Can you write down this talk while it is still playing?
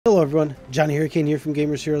Hello everyone, Johnny Hurricane here from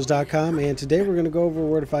GamersHeroes.com, and today we're going to go over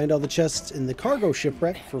where to find all the chests in the cargo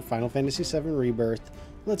shipwreck for Final Fantasy VII Rebirth.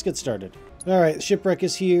 Let's get started. Alright, shipwreck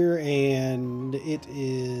is here, and it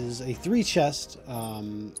is a 3-chest,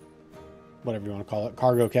 whatever you want to call it,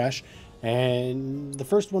 cargo cache. And the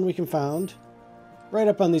first one we can find, right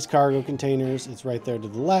up on these cargo containers, it's right there to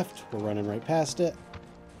the left. We're running right past it.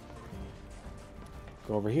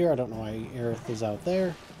 Go over here, I don't know why Aerith is out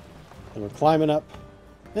there. Then we're climbing up.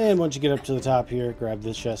 And once you get up to the top here, grab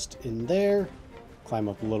this chest in there. Climb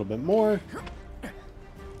up a little bit more.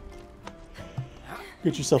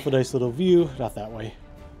 Get yourself a nice little view. Not that way.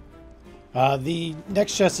 The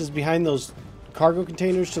next chest is behind those cargo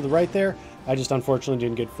containers to the right there. I just unfortunately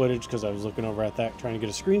didn't get footage because I was looking over at that trying to get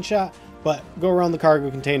a screenshot. But go around the cargo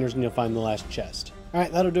containers and you'll find the last chest.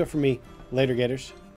 Alright, that'll do it for me. Later, Gators.